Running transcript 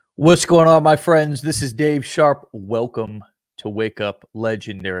What's going on, my friends? This is Dave Sharp. Welcome to Wake Up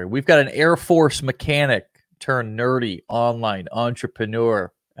Legendary. We've got an Air Force mechanic turned nerdy online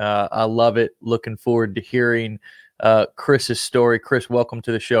entrepreneur. I love it. Looking forward to hearing Chris's story. Chris, welcome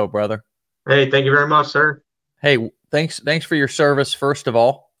to the show, brother. Hey, thank you very much, sir. Hey, thanks for your service, first of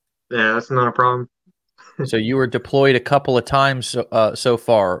all. Yeah, that's not a problem. So you were deployed a couple of times so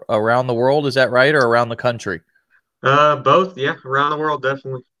far around the world, is that right, or around the country? Both, yeah, around the world,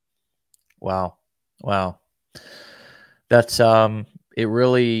 definitely. Wow. Wow. That's it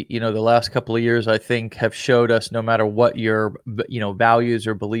really, the last couple of years I think have showed us no matter what your values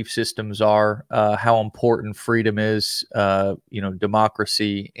or belief systems are, how important freedom is,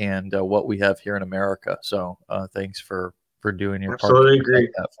 democracy and what we have here in America. So thanks for doing your part to Absolutely protect agree.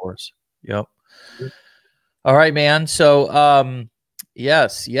 that for us. Yep. All right, man. So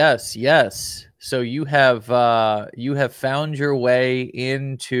yes, yes, yes. So you have found your way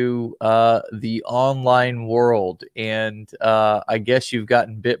into the online world, and I guess you've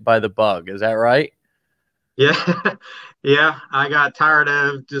gotten bit by the bug. Is that right? Yeah, yeah, I got tired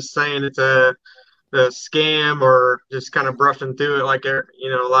of just saying it's a scam or just kind of brushing through it like a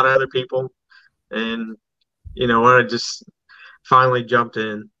lot of other people, and you know what, I just finally jumped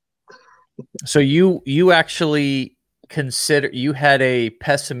in. So you actually consider you had a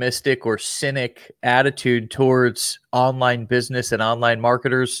pessimistic or cynic attitude towards online business and online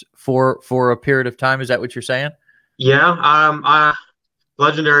marketers for a period of time. Is that what you're saying? Yeah,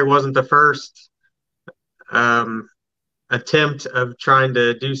 Legendary wasn't the first um attempt of trying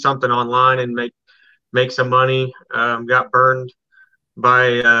to do something online and make some money. Got burned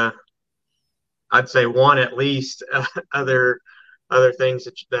by I'd say one at least other things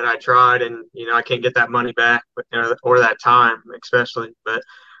that I tried, and I can't get that money back, or that time especially. But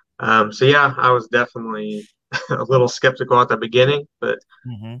so yeah, I was definitely a little skeptical at the beginning, but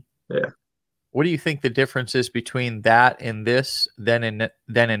Mm-hmm. yeah, What do you think the difference is between that and this, then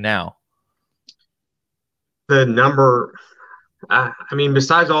and now? the number. I mean,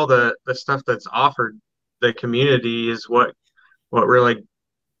 besides all the stuff that's offered, the community is what really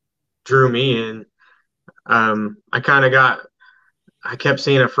drew me in. I kind of got. I kept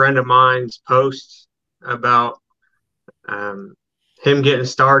seeing a friend of mine's posts about um, him getting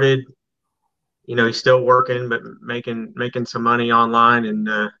started. He's still working, but making some money online,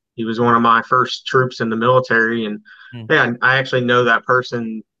 and he was one of my first troops in the military. And yeah, I actually know that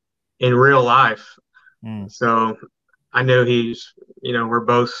person in real life, Mm-hmm. so I know we're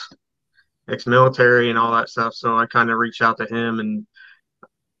both ex-military and all that stuff. So I kind of reached out to him and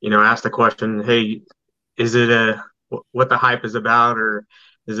asked the question, "Hey, is it what the hype is about, or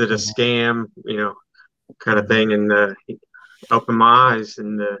is it a scam?" Kind of Mm-hmm. thing. And he opened my eyes,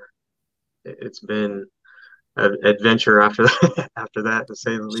 and it's been an adventure after that, after that, to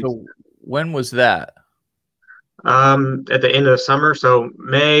say the least. So when was that? At the end of the summer, so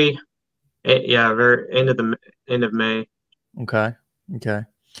May, yeah, very end of May. Okay. Okay.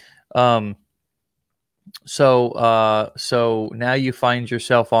 Um, so now you find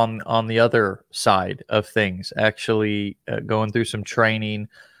yourself on the other side of things, actually going through some training.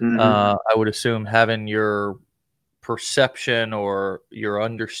 Hmm. I would assume having your perception or your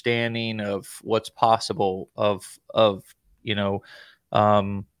understanding of what's possible of you know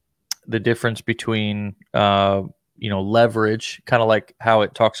um, the difference between leverage, kind of like how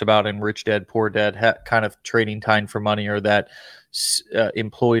it talks about in Rich Dad Poor Dad, kind of trading time for money, or that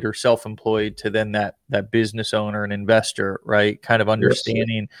employed or self-employed, to then that business owner and investor, right? Kind of Yes.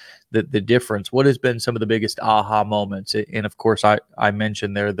 understanding the difference. What has been some of the biggest aha moments? And of course, I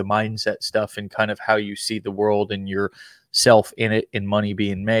mentioned there the mindset stuff and kind of how you see the world and yourself in it and money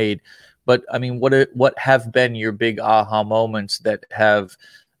being made. But I mean, what have been your big aha moments that have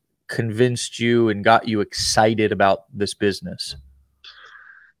convinced you and got you excited about this business?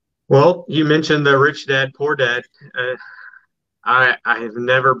 Well, you mentioned the Rich Dad Poor Dad. I have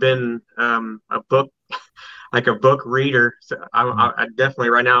never been a book like a book reader. So I definitely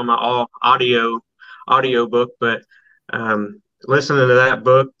right now I'm all audio book, but listening to that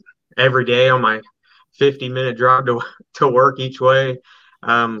book every day on my 50-minute drive to work each way,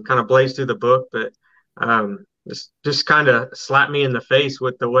 kind of blaze through the book, but just kind of slapped me in the face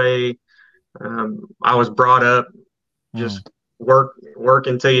with the way I was brought up. Mm, Just work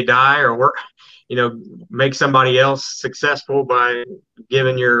until you die, or work, make somebody else successful by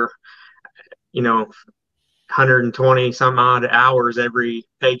giving your, 120 some odd hours every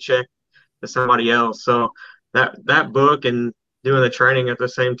paycheck to somebody else. So that book and doing the training at the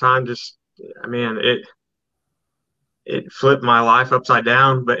same time, just, I mean, it flipped my life upside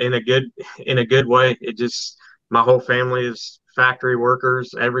down, but in a good way. It just, my whole family is factory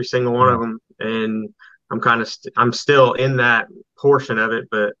workers, every single one Yeah. of them, and I'm still in that portion of it,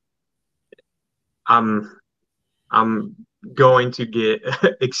 but I'm I'm going to get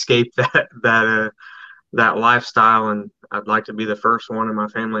escape that lifestyle, and I'd like to be the first one in my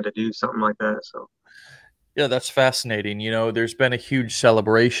family to do something like that. So Yeah, that's fascinating. There's been a huge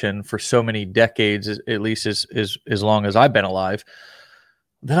celebration for so many decades, at least as long as I've been alive,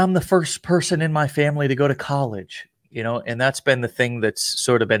 that I'm the first person in my family to go to college. And that's been the thing that's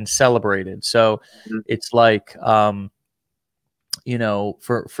sort of been celebrated. So mhm. it's like,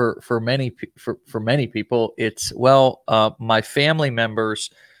 for many people, it's, well, my family members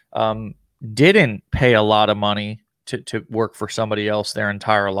um, didn't pay a lot of money to work for somebody else their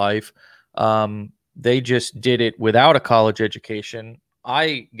entire life. They just did it without a college education.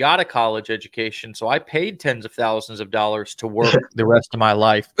 I got a college education, so I paid tens of thousands of dollars to work the rest of my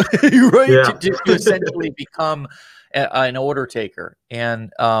life, right? Yeah. To essentially become an order taker.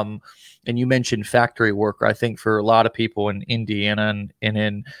 And you mentioned factory worker. I think for a lot of people in Indiana and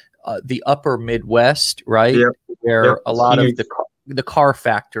in the upper Midwest, right, Yep. Yep. where a It's lot of huge. the car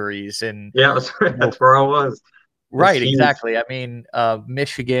factories and Yeah, you know, that's where I was. It's right, huge. exactly. I mean,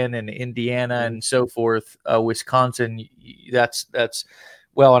 Michigan and Indiana Mhm. and so forth, Wisconsin. That's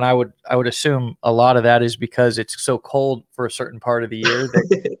well, and I would assume a lot of that is because it's so cold for a certain part of the year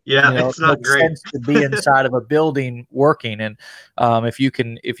that Yeah, it it's not makes great. sense to be inside of a building working. And if you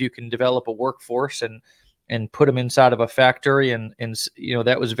can develop a workforce and put them inside of a factory, and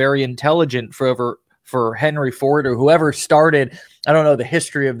that was very intelligent for Henry Ford or whoever started. I don't know the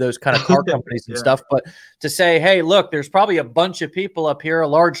history of those kind of car companies and Yeah. stuff, but to say, hey, look, there's probably a bunch of people up here, a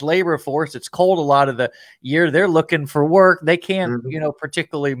large labor force. It's cold a lot of the year. They're looking for work. They can't, Mhm.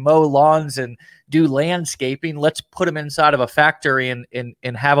 particularly mow lawns and do landscaping. Let's put them inside of a factory and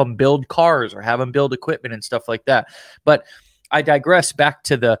have them build cars or have them build equipment and stuff like that. But I digress back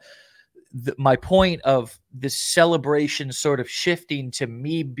to my point of this celebration sort of shifting to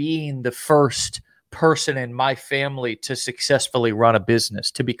me being the first person in my family to successfully run a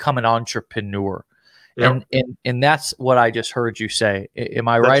business, to become an entrepreneur. Yep. And that's what I just heard you say. Am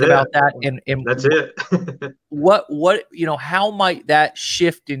I That's right it. about that? And That's it. how might that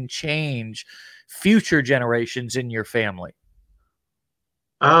shift and change future generations in your family?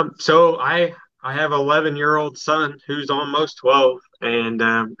 So I have 11-year-old son who's almost 12, and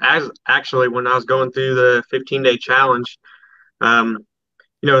as actually when I was going through the 15-day challenge, um,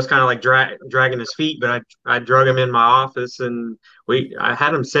 it's kind of like dragging his feet, but I drug him in my office, and I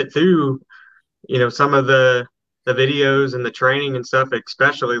had him sit through some of the videos and the training and stuff,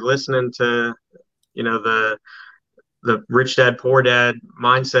 especially listening to the rich dad poor dad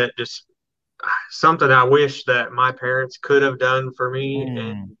mindset, just something I wish that my parents could have done for me.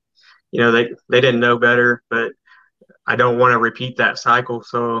 And Mm, they didn't know better, but I don't want to repeat that cycle.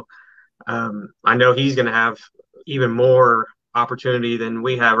 So I know he's going to have even more opportunity than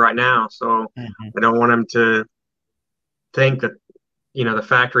we have right now. So mhm. I don't want him to think that the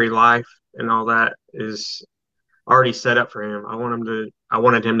factory life and all that is already set up for him. I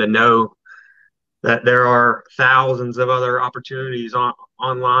wanted him to know that there are thousands of other opportunities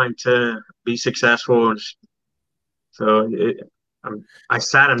online to be successful. And so I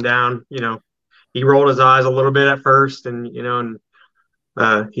sat him down. He rolled his eyes a little bit at first, and he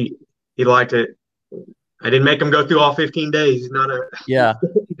liked it. I didn't make him go through all 15 days. He's not a Yeah. he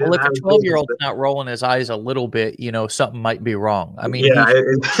Well, doesn't if a have his business, 12-year-old's but not rolling his eyes a little bit, something might be wrong. I mean, yeah, he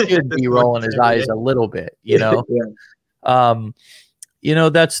should that's be what he rolling his said. eyes a little bit, Yeah. Um,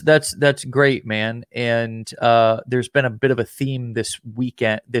 that's great, man. And there's been a bit of a theme this week,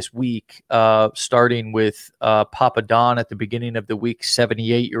 starting with Papa Don at the beginning of the week,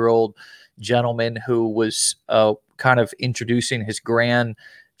 78-year-old gentleman who was kind of introducing his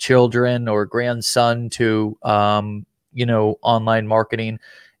grandchildren or grandson to online marketing.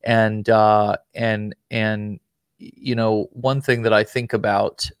 And one thing that I think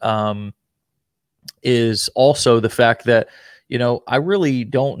about is also the fact that I really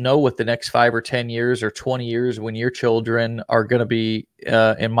don't know what the next 5 or 10 years or 20 years, when your children are going to be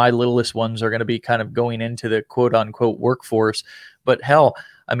and my littlest ones are going to be kind of going into the quote unquote workforce. But hell,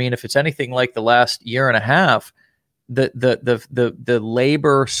 I mean, if it's anything like the last year and a half, the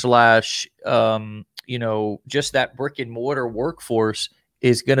labor slash just that brick and mortar workforce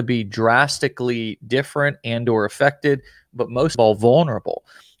is going to be drastically different and or affected, but most of all vulnerable,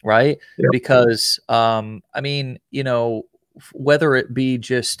 right? Yep. Because I mean, whether it be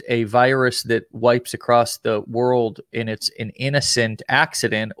just a virus that wipes across the world and it's an innocent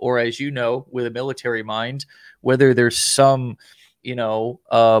accident, or, as you know, with a military mind, whether there's some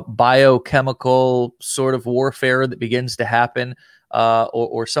biochemical sort of warfare that begins to happen,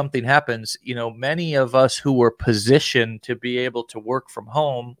 or something happens, many of us who were positioned to be able to work from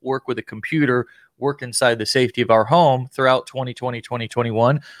home, work with a computer, work inside the safety of our home throughout 2020,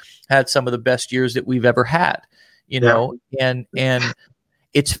 2021, had some of the best years that we've ever had, and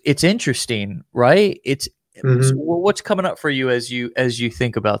it's interesting, right? So what's coming up for you as you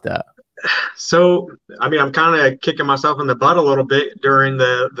think about that? So, I mean, I'm kind of kicking myself in the butt a little bit during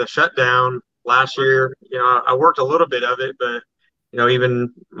the shutdown last year. I worked a little bit of it, but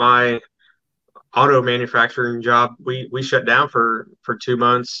even my auto manufacturing job, we shut down for 2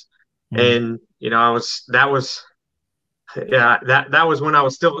 months, and that was when I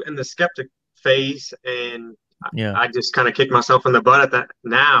was still in the skeptic phase, and I just kind of kicked myself in the butt at that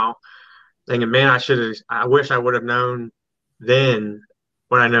now, thinking, man, I wish I would have known then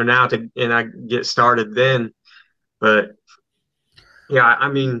what I know now and I get started then. But yeah, I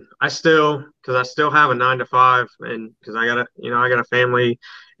mean, because I still have a 9 to 5, and because I got a family,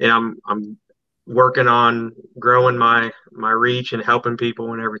 and I'm working on growing my reach and helping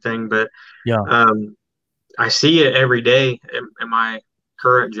people and everything. But I see it every day in my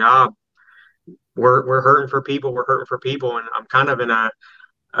current job. We're hurting for people. We're hurting for people, and I'm kind of in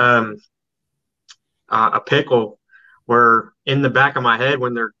a pickle where in the back of my head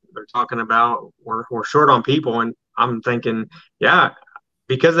when they're talking about we're short on people, and I'm thinking, yeah,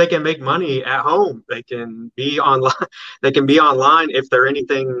 because they can make money at home, they can be online. They can be online if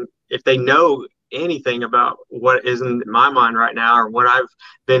they know anything about what is in my mind right now or what I've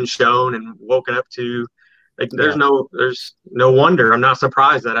been shown and woken up to. Like, there's no wonder. I'm not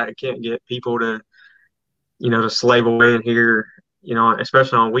surprised that I can't get people to slave away in here,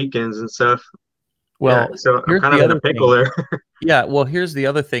 especially on weekends and stuff. Well, so I'm kind of in a pickle there. Yeah. Well, here's the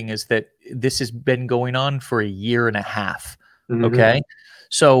other thing is that this has been going on for a year and a half. Okay.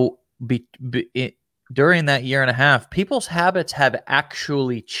 So during that year and a half, people's habits have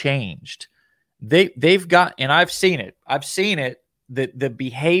actually changed. They've got, and I've seen it, the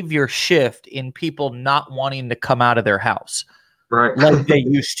behavior shift in people not wanting to come out of their house. Right. Like they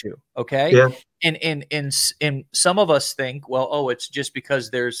used to. Okay. Yeah. And some of us think, well, it's just because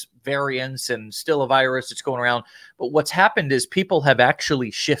there's variants and still a virus that's going around. But what's happened is people have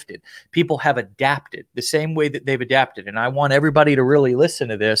actually shifted. People have adapted the same way that they've adapted. And I want everybody to really listen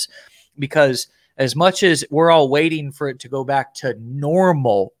to this, because as much as we're all waiting for it to go back to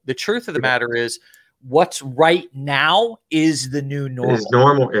normal, the truth of the matter is what's right now is the new normal. It's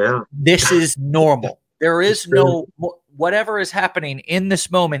normal. Yeah. This is normal. There is no whatever is happening in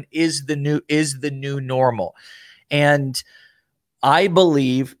this moment is the new normal. And I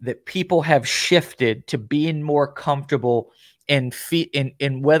believe that people have shifted to being more comfortable and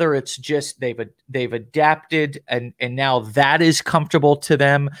in whether it's just they've adapted and now that is comfortable to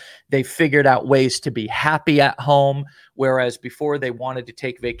them. They've figured out ways to be happy at home, whereas before they wanted to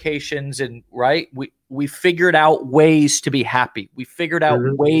take vacations, and we figured out ways to be happy. We figured out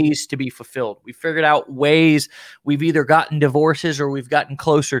ways to be fulfilled. We figured out ways. We've either gotten divorces or we've gotten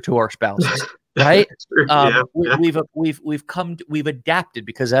closer to our spouses. Right? We've adapted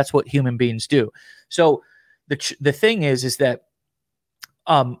because that's what human beings do. So the thing is that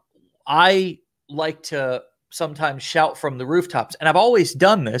I like to sometimes shout from the rooftops, and I've always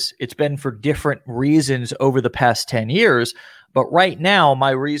done this. It's been for different reasons over the past 10 years. But right now, my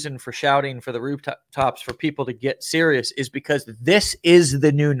reason for shouting for the rooftops for people to get serious is because this is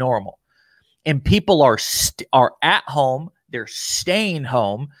the new normal. And people are at home. They're staying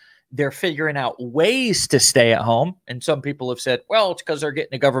home. They're figuring out ways to stay at home. And some people have said, well, it's because they're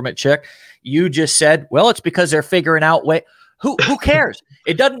getting a government check. You just said, well, it's because they're figuring out ways. Who cares?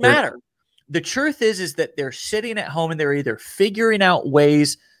 It doesn't matter. The truth is that they're sitting at home and they're either figuring out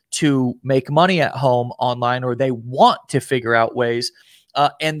ways to make money at home online, or they want to figure out ways.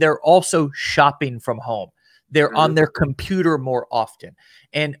 And they're also shopping from home. They're on their computer more often.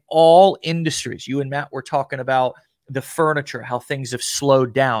 And all industries, you and Matt were talking about the furniture, how things have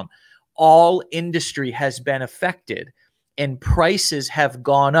slowed down. All industry has been affected, and prices have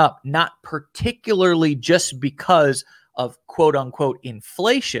gone up, not particularly just because of quote unquote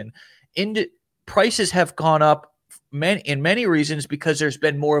inflation. Prices have gone up in many reasons because there's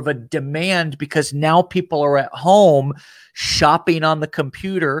been more of a demand, because now people are at home shopping on the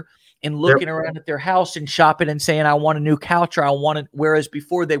computer and looking around at their house and shopping and saying, I want a new couch, or I want it. Whereas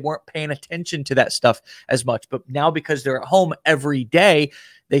before they weren't paying attention to that stuff as much. But now, because they're at home every day,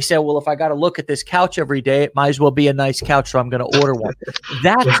 they say, well, if I got to look at this couch every day, it might as well be a nice couch. So I'm going to order one.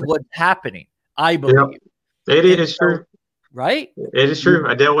 That's what's happening, I believe. It is true. Right? It is true.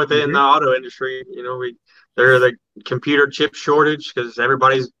 I dealt with it in the auto industry. they're the computer chip shortage because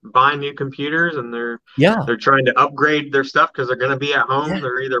everybody's buying new computers and Yeah. they're trying to upgrade their stuff because they're going to be at home. Yeah.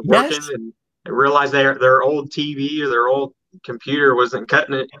 They're either working Yes. and they realize their old TV or their old computer wasn't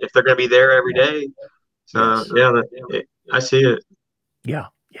cutting it if they're going to be there every day. So Yes. yeah, I see it. Yeah.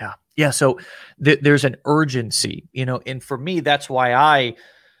 Yeah. Yeah. So there's an urgency, and for me, that's why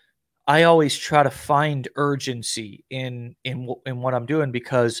I always try to find urgency in what I'm doing,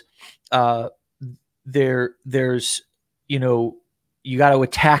 because uh, there's you know you got to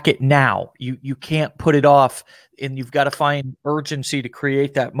attack it now. You can't put it off, and you've got to find urgency to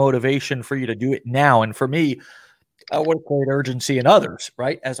create that motivation for you to do it now. And for me, I want to create urgency in others,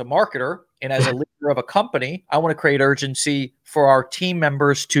 right? As a marketer and as a leader of a company, I want to create urgency for our team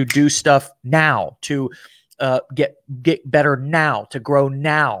members to do stuff now, to get better now, to grow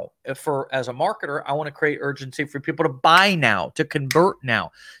now. For as a marketer, I want to create urgency for people to buy now, to convert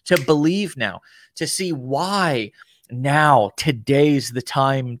now, to believe now, to see why now. Today's the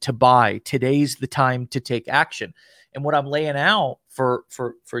time to buy. Today's the time to take action. And what I'm laying out for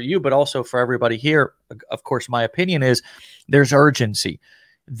you, but also for everybody here, of course, my opinion is there's urgency.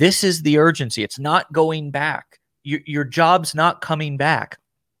 This is the urgency. It's not going back. Your job's not coming back.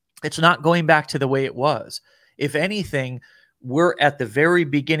 It's not going back to the way it was. If anything, we're at the very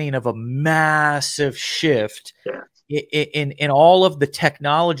beginning of a massive shift Yeah. in all of the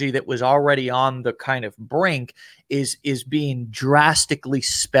technology that was already on the kind of brink is being drastically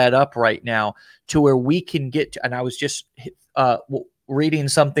sped up right now to where we can get to. And I was just reading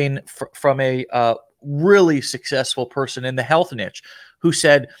something from a really successful person in the health niche who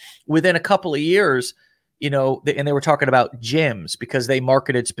said within a couple of years, and they were talking about gyms because they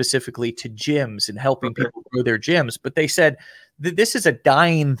marketed specifically to gyms and helping Okay. people grow their gyms. But they said this is a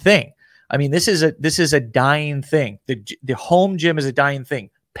dying thing. I mean, this is a dying thing. The home gym is a dying thing.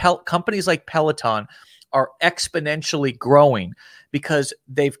 Companies like Peloton are exponentially growing because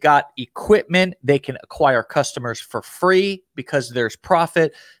they've got equipment. They can acquire customers for free because there's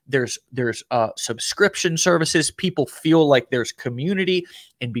profit. There's subscription services. People feel like there's community,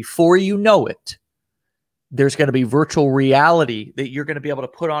 and before you know it, there's going to be virtual reality that you're going to be able to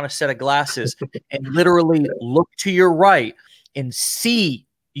put on a set of glasses and literally look to your right and see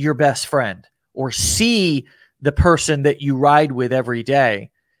your best friend or see the person that you ride with every day,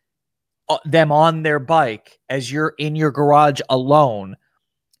 them on their bike as you're in your garage alone.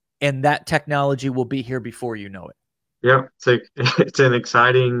 And that technology will be here before you know it. Yeah, it's an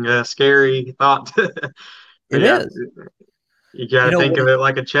exciting, scary thought. It Yeah, is. you got You to know think what? of it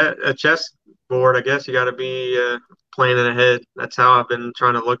like a chess board. I guess you got to be planning ahead. That's how I've been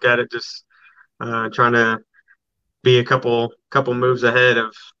trying to look at it. Just trying to be a couple moves ahead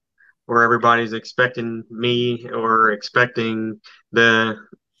of where everybody's expecting me or expecting the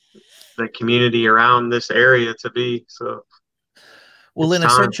the community around this area to be. So Well, it's in a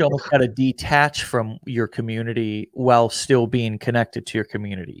time. sense, you almost got to detach from your community while still being connected to your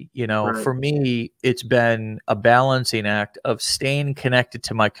community. Right. For me, it's been a balancing act of staying connected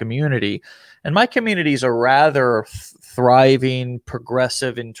to my community. And my communities are rather thriving,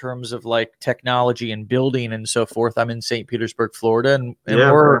 progressive in terms of like technology and building and so forth. I'm in St. Petersburg, Florida, and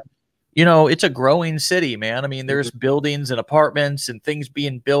Yeah. we're it's a growing city, man. I mean, there's buildings and apartments and things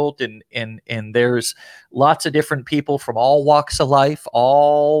being built, and there's lots of different people from all walks of life,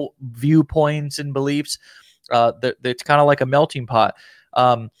 all viewpoints and beliefs. It's kind of like a melting pot.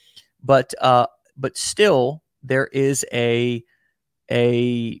 Um, but still, a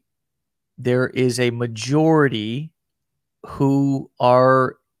there is a majority who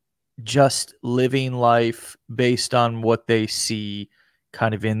are just living life based on what they see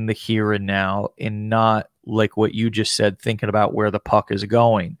kind of in the here and now, and not like what you just said, thinking about where the puck is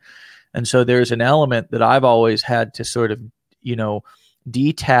going. And so there's an element that I've always had to sort of,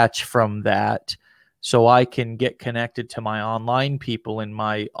 detach from that so I can get connected to my online people and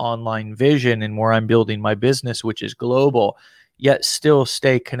my online vision and where I'm building my business, which is global, yet still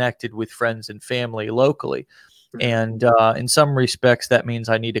stay connected with friends and family locally. And in some respects, that means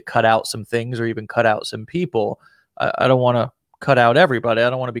I need to cut out some things or even cut out some people. I don't want to cut out everybody. I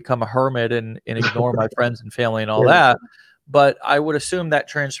don't want to become a hermit and ignore my friends and family and all Yeah. that. But I would assume that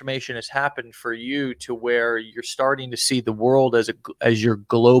transformation has happened for you to where you're starting to see the world as your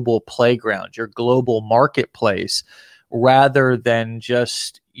global playground, your global marketplace, rather than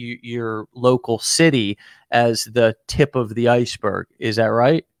just your local city as the tip of the iceberg. Is that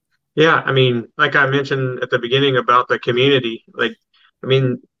right? Yeah, I mean, like I mentioned at the beginning about the community, like, I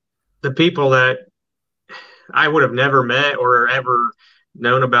mean, the people that I would have never met or ever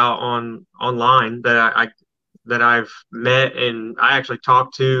known about online that that I've met and I actually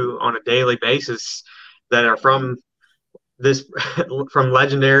talk to on a daily basis. that are from this from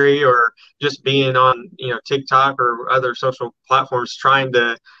Legendary or just being on TikTok or other social platforms trying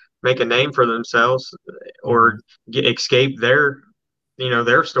to make a name for themselves or escape their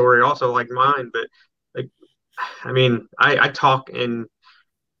story also like mine. But like, I mean, I talk and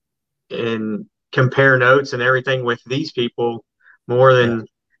compare notes and everything with these people more than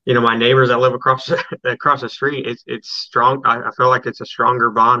my neighbors that live across the street. It's strong. I feel like it's a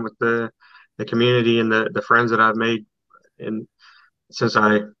stronger bond with the community and the friends that I've made and since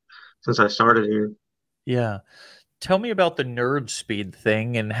I started here. Yeah. Tell me about the Nerd Speed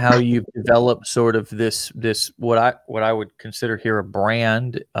thing and how you've developed sort of this what I would consider here a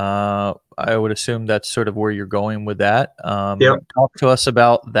brand. I would assume that's sort of where you're going with that. Yep. Talk to us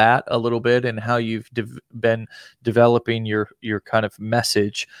about that a little bit and how you've been developing your kind of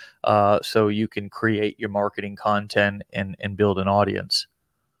message, so you can create your marketing content and build an audience.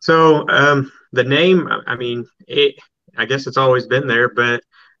 So the name, I mean, I guess it's always been there, but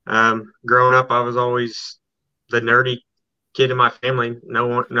growing up, I was always the nerdy kid in my family.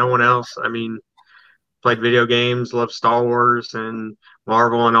 No one else. I mean, played video games, loved Star Wars and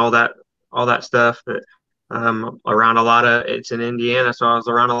Marvel and all that stuff. But around a lot of it's in Indiana, so I was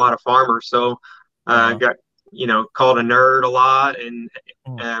around a lot of farmers. So got called a nerd a lot, and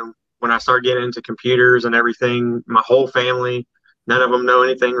when I started getting into computers and everything, my whole family, none of them know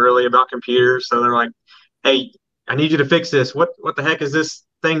anything really about computers, so they're like, "Hey, I need you to fix this. What the heck is this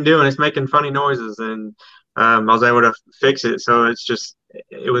thing doing? It's making funny noises." And I was able to fix it. So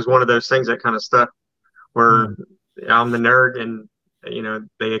it was one of those things that kind of stuck where I'm the nerd and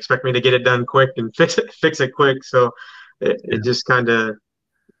they expect me to get it done quick and fix it quick. So it just kind of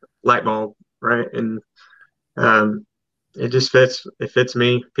light bulb, right? And it just fits. It fits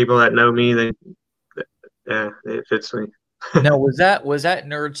me. People that know me, it fits me. Now, was that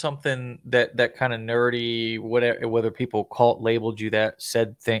nerd something that kind of nerdy, whether people labeled you that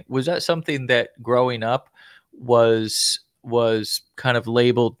said thing, was that something that growing up was kind of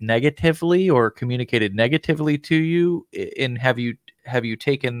labeled negatively or communicated negatively to you? And have you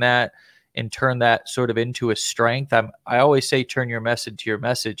taken that and turned that sort of into a strength? I always say turn your message to your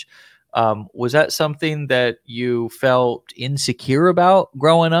message. Was that something that you felt insecure about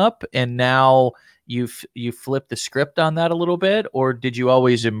growing up, and now you flipped the script on that a little bit, or did you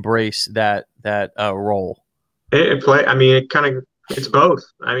always embrace that role? I mean, it's both.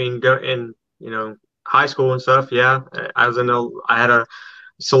 I mean, go in high school and stuff. Yeah, I had a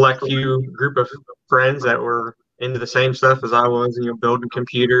select few group of friends that were into the same stuff as I was, building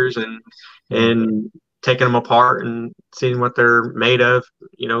computers and taking them apart and seeing what they're made of.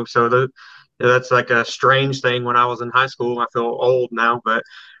 So that's like a strange thing when I was in high school. I feel old now, but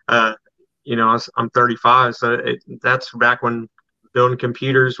I'm 35, so that's back when building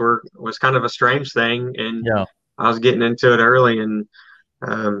computers was kind of a strange thing, and I was getting into it early, and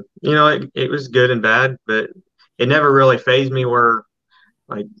it was good and bad, but it never really fazed me where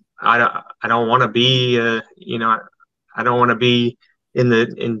like I don't want to be I don't want to be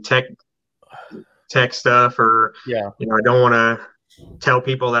in tech stuff, or I don't want to tell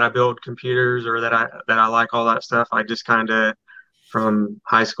people that I build computers or that I like all that stuff. I just kind of from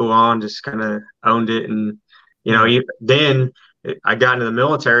high school on just kind of owned it, and then I got into the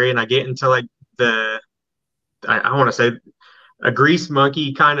military and I get into like I want to say a grease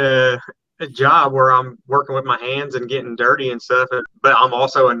monkey kind of job where I'm working with my hands and getting dirty and stuff, but I'm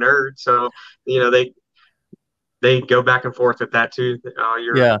also a nerd, so they go back and forth with that too.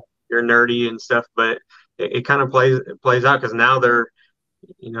 You're nerdy and stuff, but it kind of plays out because now they're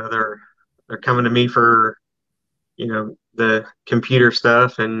coming to me for the computer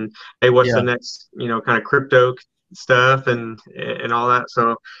stuff and hey, what's the next kind of crypto stuff and all that.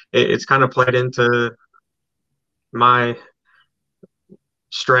 So it's kind of played into my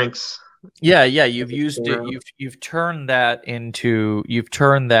strengths. You've used it. You've turned that,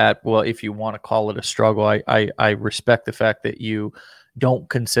 well, if you want to call it a struggle. I respect the fact that you don't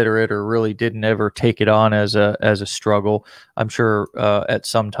consider it or really didn't ever take it on as a struggle. I'm sure at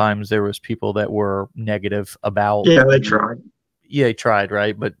some times there was people that were negative about. Yeah, they tried. Yeah, they tried,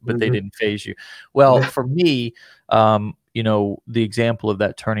 right? But they didn't phase you. Well, for me, the example of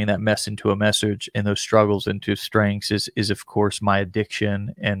that, turning that mess into a message and those struggles into strengths is of course my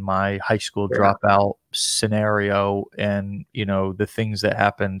addiction and my high school dropout scenario, and the things that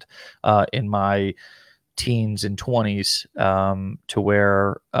happened in my teens and 20s, to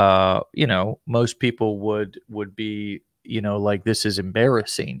where most people would be like, this is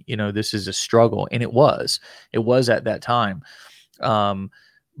embarrassing, this is a struggle, and it was at that time.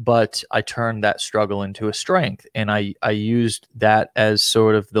 but I turned that struggle into a strength. And I used that as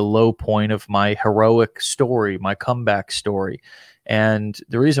sort of the low point of my heroic story, my comeback story. And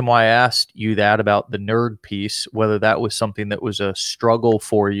the reason why I asked you that about the nerd piece, whether that was something that was a struggle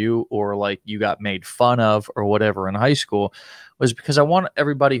for you or like you got made fun of or whatever in high school, was because I want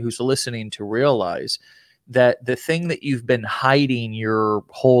everybody who's listening to realize that the thing that you've been hiding your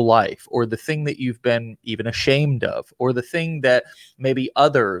whole life, or the thing that you've been even ashamed of, or the thing that maybe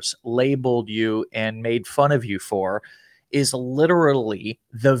others labeled you and made fun of you for, is literally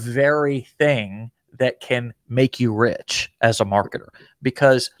the very thing that can make you rich as a marketer.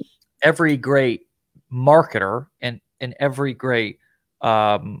 Because every great marketer and every great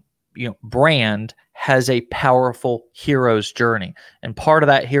brand has a powerful hero's journey. And part of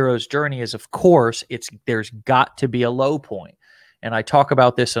that hero's journey is, of course, there's got to be a low point. And I talk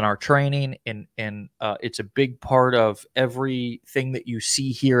about this in our training, and it's a big part of everything that you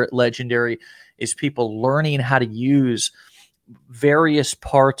see here at Legendary, is people learning how to use various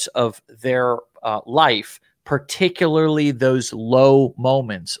parts of their life, particularly those low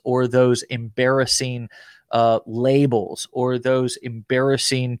moments or those embarrassing labels or those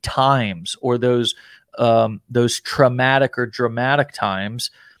embarrassing times or those traumatic or dramatic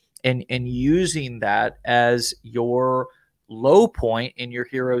times, and using that as your low point in your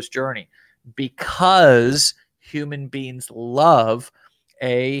hero's journey, because human beings love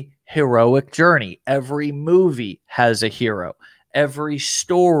a heroic journey. Every movie has a hero. Every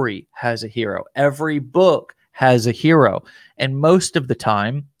story has a hero. Every book has a hero. And most of the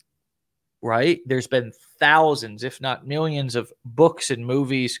time, right, there's been thousands, if not millions, of books and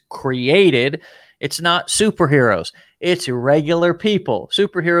movies created. It's not superheroes. It's regular people.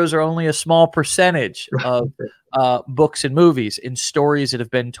 Superheroes are only a small percentage of books and movies and stories that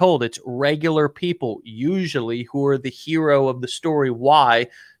have been told. It's regular people, usually, who are the hero of the story. Why?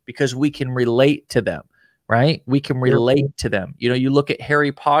 Because we can relate to them, right? We can relate to them. You know, you look at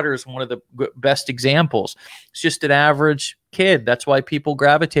Harry Potter as one of the best examples. It's just an average kid. That's why people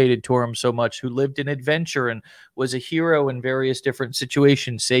gravitated to him so much, who lived in adventure and was a hero in various different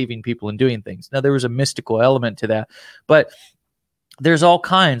situations, saving people and doing things. Now, there was a mystical element to that, but there's all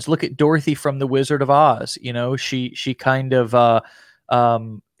kinds. Look at Dorothy from The Wizard of Oz. You know, she kind of,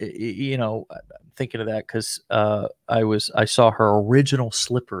 you know, I'm thinking of that because I saw her original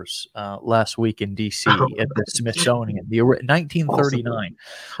slippers last week in DC at the Smithsonian, the 1939.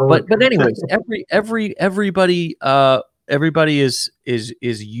 Awesome. But anyways, everybody is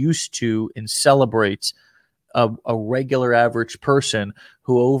used to and celebrates a regular average person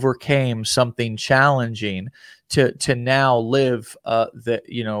who overcame something challenging to now live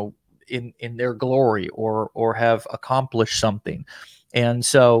in their glory or have accomplished something. And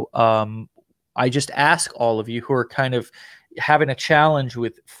so I just ask all of you who are kind of having a challenge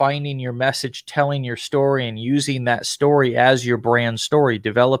with finding your message, telling your story, and using that story as your brand story,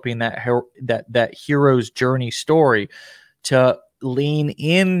 developing that hero's journey story, to lean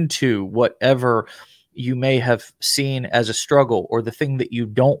into whatever you may have seen as a struggle or the thing that you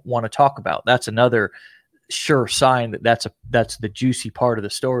don't want to talk about. That's another sure sign that's the juicy part of the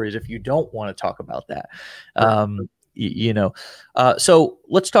story, is if you don't want to talk about that. So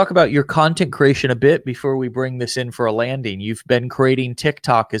let's talk about your content creation a bit before we bring this in for a landing. You've been creating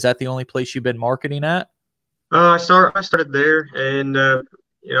TikTok. Is that the only place you've been marketing at? I started there, and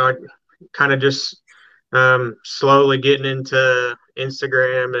I kind of just slowly getting into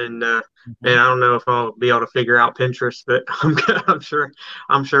Instagram, and I don't know if I'll be able to figure out Pinterest, but I'm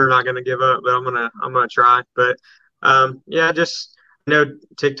sure not going to give up, but I'm gonna try. But just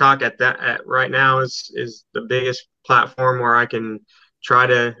TikTok at right now is the biggest platform where I can try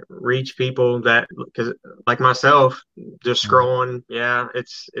to reach people that, because like myself, just scrolling,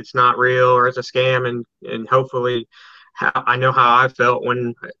 it's not real or it's a scam, and hopefully I know how I felt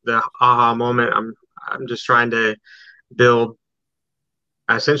when the aha moment. I'm just trying to build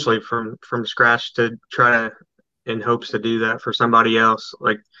essentially from scratch to try to, in hopes to do that for somebody else,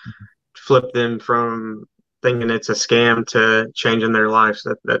 like flip them from thinking it's a scam to changing their lives.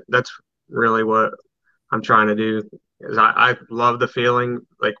 That's really what I'm trying to do. Is I love the feeling,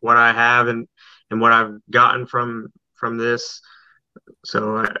 like what I have and what I've gotten from this.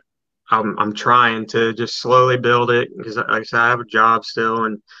 So I'm trying to just slowly build it, because like I said, I have a job still,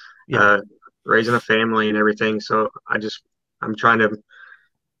 and raising a family and everything. So I'm trying to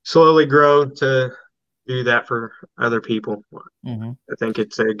slowly grow to do that for other people. I think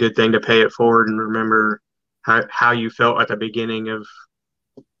it's a good thing to pay it forward and remember how you felt at the beginning of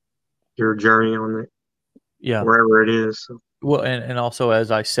your journey on it, wherever it is. Well, and also,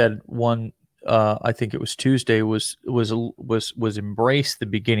 as I said, one I think it was Tuesday, was embrace the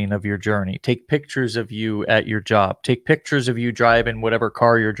beginning of your journey. Take pictures of you at your job. Take pictures of you driving whatever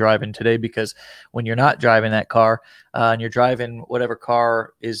car you're driving today, because when you're not driving that car, and you're driving whatever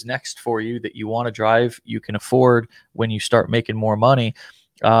car is next for you that you want to drive, you can afford when you start making more money.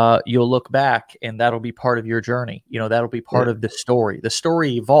 You'll look back and that'll be part of your journey. That'll be part of the story. The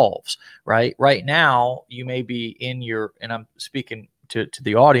story evolves, right? Right now, you may be in your, and I'm speaking to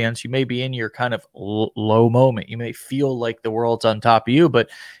the audience, you may be in your kind of low moment. You may feel like the world's on top of you, but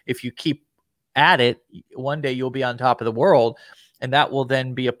if you keep at it, one day you'll be on top of the world. And that will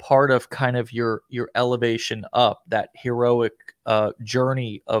then be a part of kind of your elevation up, that heroic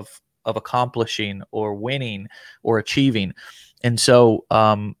journey of accomplishing or winning or achieving. And so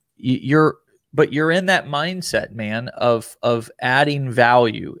you're in that mindset, man, of adding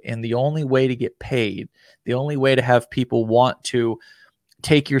value. And the only way to get paid, the only way to have people want to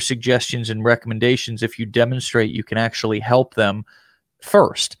take your suggestions and recommendations, if you demonstrate you can actually help them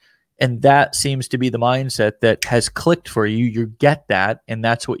first. And that seems to be the mindset that has clicked for you. You get that, and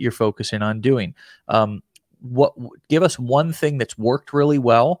that's what you're focusing on doing. Give us one thing that's worked really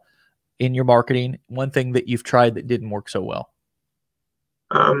well in your marketing, one thing that you've tried that didn't work so well.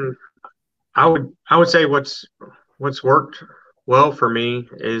 I would say what's worked well for me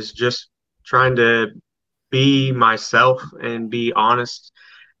is just trying to be myself and be honest.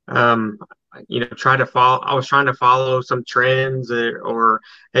 Um, try to follow. I was trying to follow some trends, or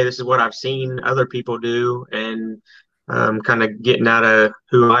hey, this is what I've seen other people do, and kind of getting out of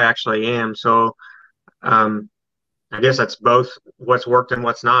who I actually am. So um, I guess that's both what's worked and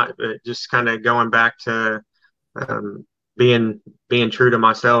what's not. But just kind of going back to um, being true to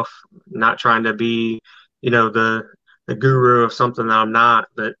myself, not trying to be, the guru of something that I'm not,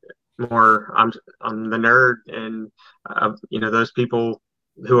 but more I'm the nerd, and those people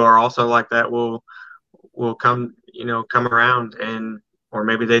who are also like that will come around, and or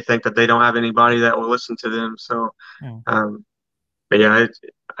maybe they think that they don't have anybody that will listen to them. So, um, but yeah,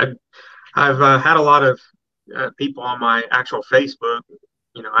 I, I've had a lot of people on my actual Facebook,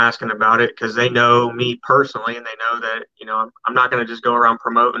 asking about it because they know me personally, and they know that I'm not going to just go around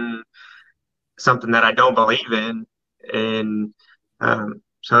promoting something that I don't believe in, and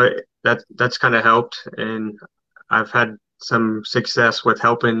that's kind of helped, and I've had some success with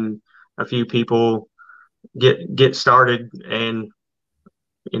helping a few people get started, and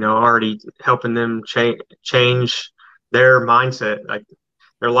already helping them change their mindset. Like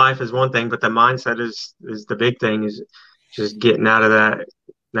their life is one thing, but the mindset is the big thing. Is just getting out of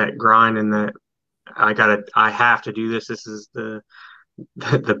that grind, and that I have to do this. This is the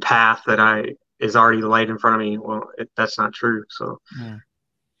path that I is already laid in front of me. Well, that's not true. So.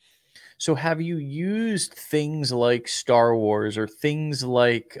 So have you used things like Star Wars or things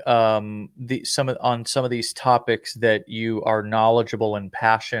like some of these topics that you are knowledgeable and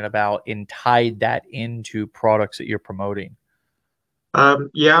passionate about, and tied that into products that you're promoting?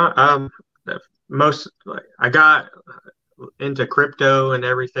 Yeah. Most I got into crypto and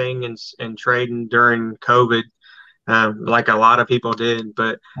everything, and trading during COVID, like a lot of people did.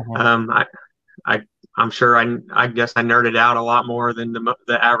 But I I'm sure I guess I nerded out a lot more than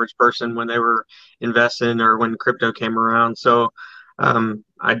the average person when they were investing or when crypto came around. So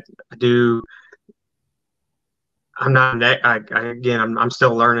I do. I'm not again. I'm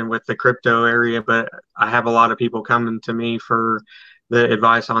still learning with the crypto area, but I have a lot of people coming to me for the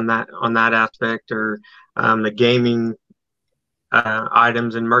advice on that aspect, or the gaming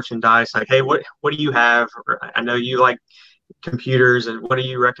items and merchandise. Like, hey, what do you have? Or, I know you like computers, and what do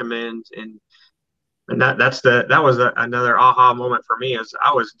you recommend? And that was another aha moment for me. Is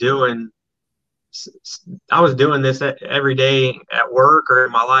I was doing this every day at work or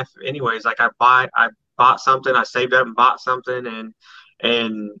in my life anyways. Like I bought something, I saved up and bought something,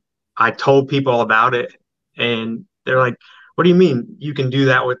 and I told people about it, and they're like, what do you mean you can do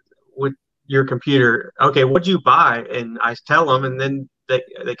that with your computer? Okay, what'd you buy? And I tell them, and then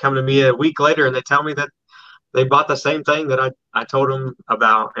they come to me a week later and they tell me that they bought the same thing that I told them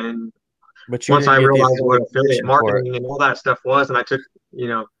about. And But you once didn't I get the realized what affiliate affiliation for it. marketing and all that stuff was, and I took,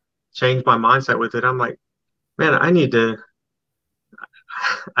 changed my mindset with it, I'm like, man, I need to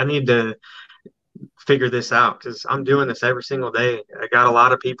figure this out because I'm doing this every single day. I got a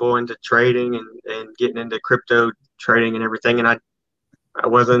lot of people into trading and getting into crypto trading and everything, and I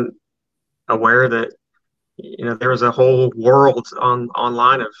wasn't aware that there was a whole world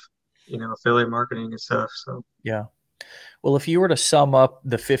online of affiliate marketing and stuff. So Yeah. Well, if you were to sum up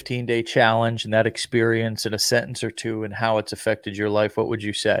the 15-day challenge and that experience in a sentence or two and how it's affected your life, what would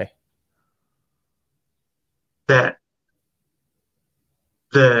you say? that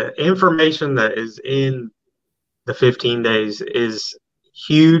the information that is in the 15 days is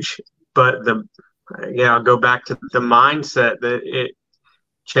huge, but I'll go back to the mindset that it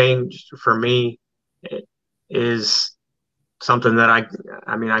changed for me. It is something that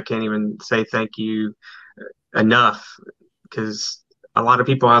I mean, I can't even say thank you enough, because a lot of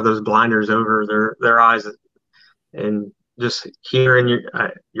people have those blinders over their eyes, and just hearing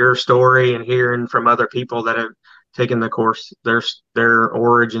your story and hearing from other people that have taken the course, their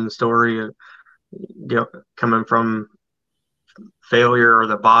origin story, coming from failure or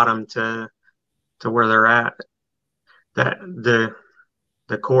the bottom to where they're at, that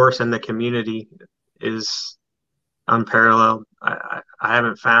the course and the community is unparalleled. I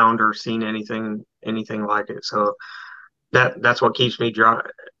haven't found or seen anything like it. So that's what keeps me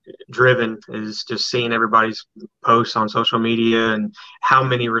driven, is just seeing everybody's posts on social media and how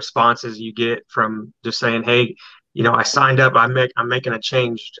many responses you get from just saying, "Hey, I signed up. I'm making a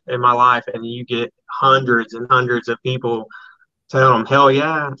change in my life," and you get hundreds and hundreds of people telling them, "Hell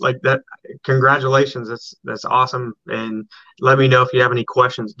yeah, like that! Congratulations, that's awesome." And let me know if you have any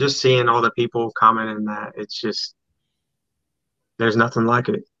questions. Just seeing all the people commenting that, it's just, there's nothing like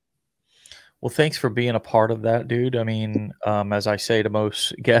it. Well, thanks for being a part of that, dude. I mean, as I say to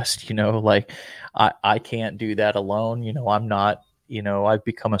most guests, like I can't do that alone. I'm not, I've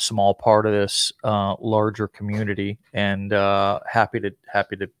become a small part of this larger community, and happy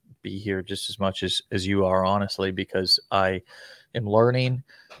to be here just as much as you are, honestly, because I am learning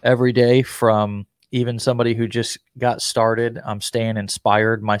every day from even somebody who just got started. I'm staying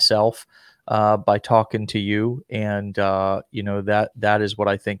inspired myself by talking to you, and that is what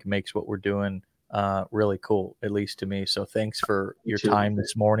I think makes what we're doing really cool, at least to me. So thanks for your time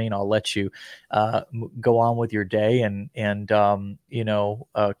this morning. I'll let you go on with your day, and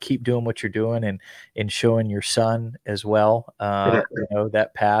keep doing what you're doing, and showing your son as well.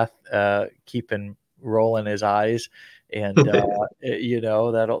 That path, keeping rolling his eyes. And that'll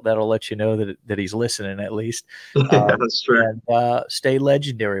let you know that he's listening, at least. Yeah, that's true. And stay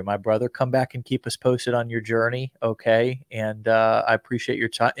legendary, my brother. Come back and keep us posted on your journey, okay? And I appreciate your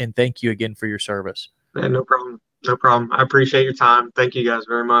time, and thank you again for your service. Yeah, no problem. No problem. I appreciate your time. Thank you guys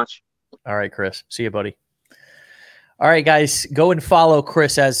very much. All right, Chris. See you, buddy. All right, guys, go and follow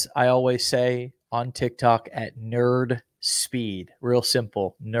Chris, as I always say, on TikTok at Nerd Speed. Real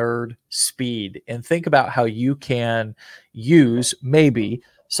simple, Nerd Speed. And think about how you can use maybe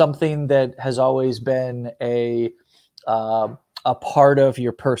something that has always been a part of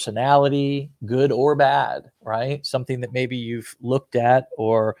your personality, good or bad, right? Something that maybe you've looked at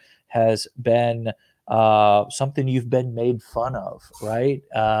or has been something you've been made fun of, right?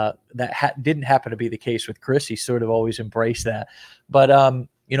 That didn't happen to be the case with Chris. He sort of always embraced that. But,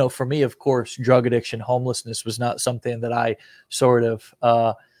 for me, of course, drug addiction, homelessness was not something that I sort of,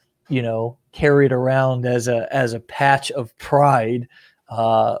 carried around as a patch of pride.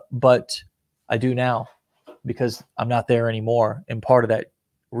 But I do now, because I'm not there anymore. And part of that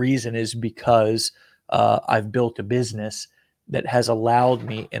reason is because I've built a business that has allowed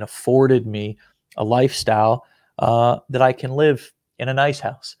me and afforded me a lifestyle that I can live in a nice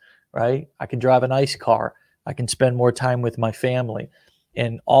house, right? I can drive a nice car. I can spend more time with my family.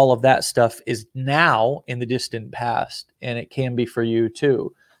 And all of that stuff is now in the distant past. And it can be for you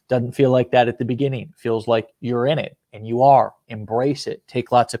too. Doesn't feel like that at the beginning. It feels like you're in it, and you are. Embrace it.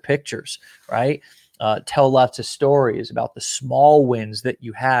 Take lots of pictures, right? Tell lots of stories about the small wins that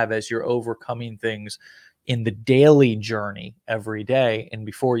you have as you're overcoming things in the daily journey every day. And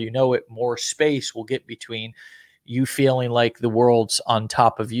before you know it, more space will get between you feeling like the world's on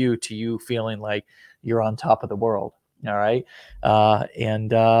top of you to you feeling like you're on top of the world. All right.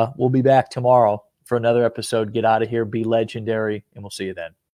 And we'll be back tomorrow for another episode. Get out of here, be legendary, and we'll see you then.